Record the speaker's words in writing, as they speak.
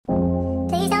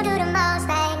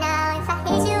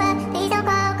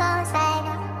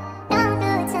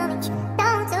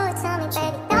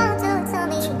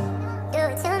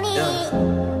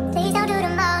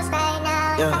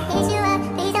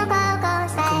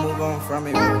want from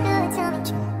me. Don't do it to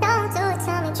me. Don't do it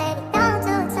to me, baby. Don't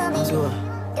do it to me.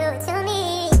 Do it to me.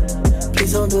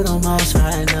 Please don't do the most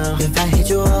right now. If I hit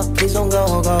you up, please don't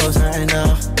go ghost right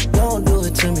now. Don't do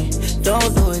it to me.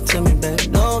 Don't do it to me, baby.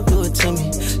 Don't do it to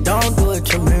me. Don't do it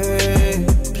to me.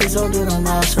 Please don't do the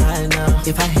most right now.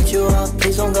 If I hit you up,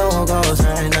 please don't go ghost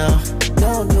right now.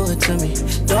 Don't do it to me.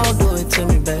 Don't do it to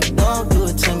me, baby. Don't do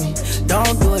it to me.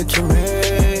 Don't do it to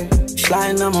me.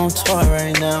 Sliding, I'm on tour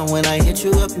right now. When I hit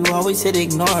you up, you always hit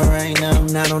ignore right now.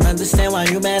 And I don't understand why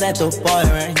you mad at the boy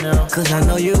right now. Cause I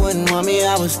know you wouldn't want me,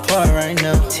 I was poor right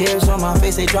now. Tears on my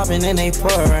face, they dropping and they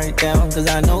pour right down. Cause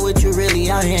I know what you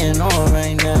really out here and on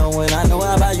right now. When I know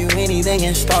about you, anything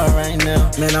can start right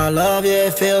now. Man, I love you,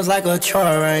 it feels like a chore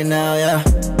right now, yeah.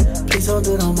 Please don't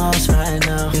do the most right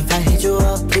now. If I hit you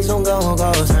up, please don't go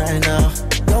ghost right now.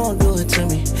 Don't do it to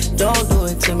me. Don't do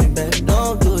it to me, baby.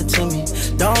 Don't do it to me.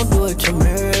 Don't do it to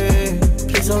me.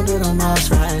 Please don't do the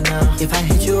most right now. If I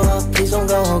hit you up, please don't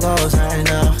go ghost right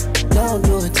now. Don't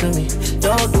do it to me.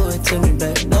 Don't do it to me,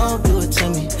 baby. Don't do it to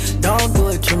me. Don't do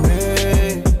it to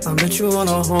me. I bet you on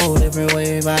a whole different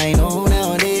wave. I ain't know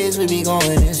nowadays we be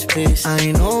going this pace. I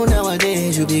ain't know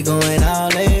nowadays you be going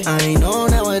out late. I ain't know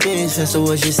nowadays Festa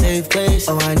was your safe place.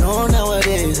 Oh, I know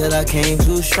nowadays that I came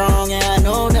too strong. Yeah, I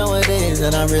know nowadays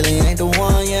that I really ain't the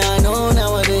one. Yeah, I know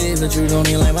nowadays that you don't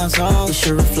even like my song. It's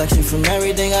your reflection from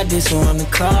everything I did, so I'm the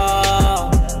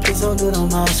call. Please don't do the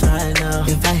most right now.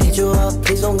 If I hit you up,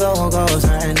 please don't go ghost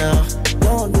right now.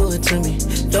 Don't do it to me.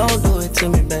 Don't do it to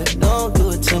me, baby. Don't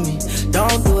do it to me.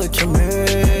 Don't do it to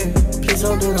me. Please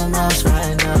don't do the most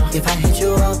right now. If I hit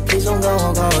you up, please don't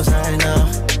go ghost right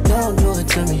now. Don't do it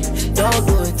to me. Don't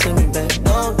do it to me, baby.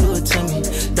 Don't do it to me.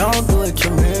 Don't do it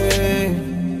to me.